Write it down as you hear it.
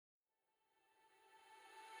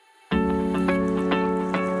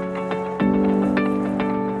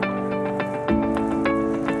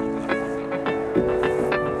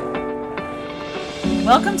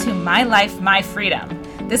Welcome to My Life, My Freedom.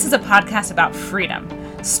 This is a podcast about freedom.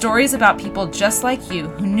 Stories about people just like you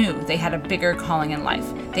who knew they had a bigger calling in life.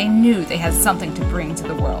 They knew they had something to bring to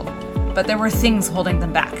the world. But there were things holding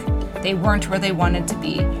them back. They weren't where they wanted to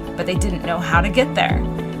be, but they didn't know how to get there.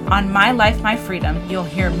 On My Life, My Freedom, you'll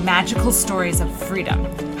hear magical stories of freedom,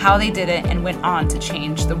 how they did it and went on to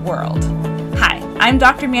change the world. Hi, I'm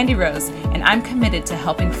Dr. Mandi Rose, and I'm committed to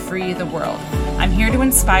helping free the world. I'm here to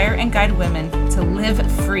inspire and guide women to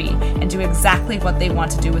live free and do exactly what they want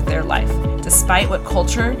to do with their life, despite what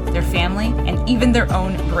culture, their family, and even their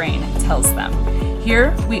own brain tells them.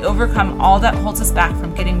 Here, we overcome all that holds us back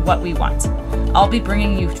from getting what we want. I'll be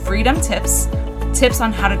bringing you freedom tips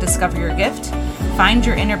on how to discover your gift, find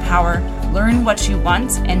your inner power, learn what you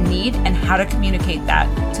want and need, and how to communicate that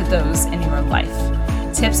to those in your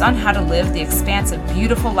life. Tips on how to live the expansive,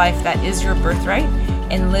 beautiful life that is your birthright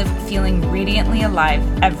and live feeling radiantly alive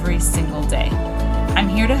every single day. I'm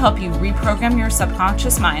here to help you reprogram your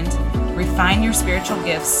subconscious mind, refine your spiritual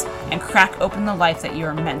gifts, and crack open the life that you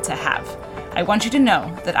are meant to have. I want you to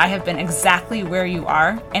know that I have been exactly where you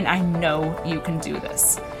are, and I know you can do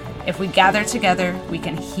this. If we gather together, we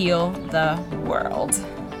can heal the world.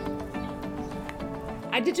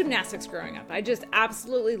 I did gymnastics growing up. I just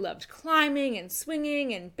absolutely loved climbing and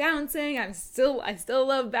swinging and bouncing. I still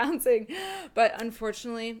love bouncing. But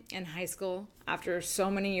unfortunately, in high school, after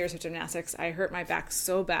so many years of gymnastics, I hurt my back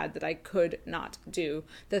so bad that I could not do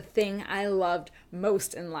the thing I loved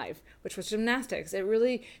most in life, which was gymnastics. It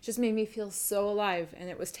really just made me feel so alive, and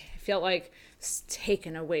it felt like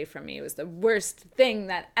taken away from me. It was the worst thing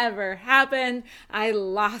that ever happened. I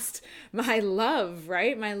lost my love,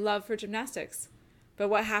 right? My love for gymnastics. But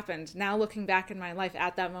what happened? Now looking back in my life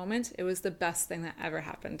at that moment, it was the best thing that ever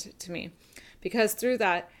happened to me. Because through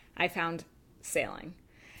that, I found sailing.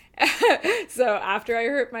 So after I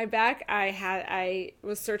hurt my back, I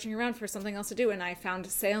was searching around for something else to do, and I found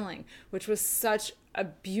sailing, which was such a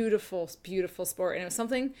beautiful, beautiful sport. And it was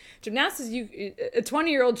something, gymnastics, a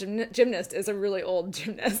 20-year-old gymnast is a really old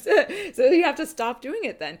gymnast. So you have to stop doing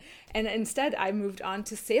it then. And instead, I moved on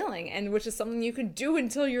to sailing, and which is something you can do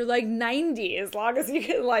until you're like 90. As long as you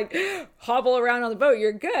can like hobble around on the boat,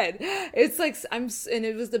 you're good. It's like, and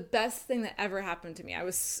it was the best thing that ever happened to me. I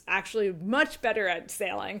was actually much better at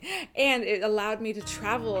sailing, and it allowed me to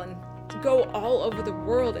travel and go all over the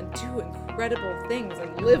world and do incredible things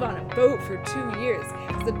and live on a boat for 2 years.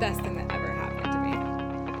 It's the best thing that ever happened to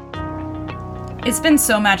me. It's been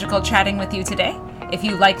so magical chatting with you today. If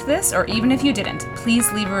you liked this, or even if you didn't,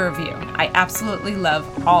 please leave a review. I absolutely love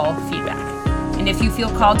all feedback. And if you feel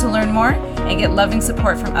called to learn more and get loving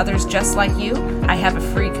support from others just like you, I have a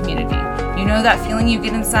free community. You know that feeling you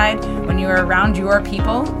get inside when you are around your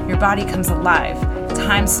people? Your body comes alive,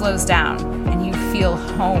 time slows down, and you feel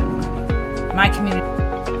home. My community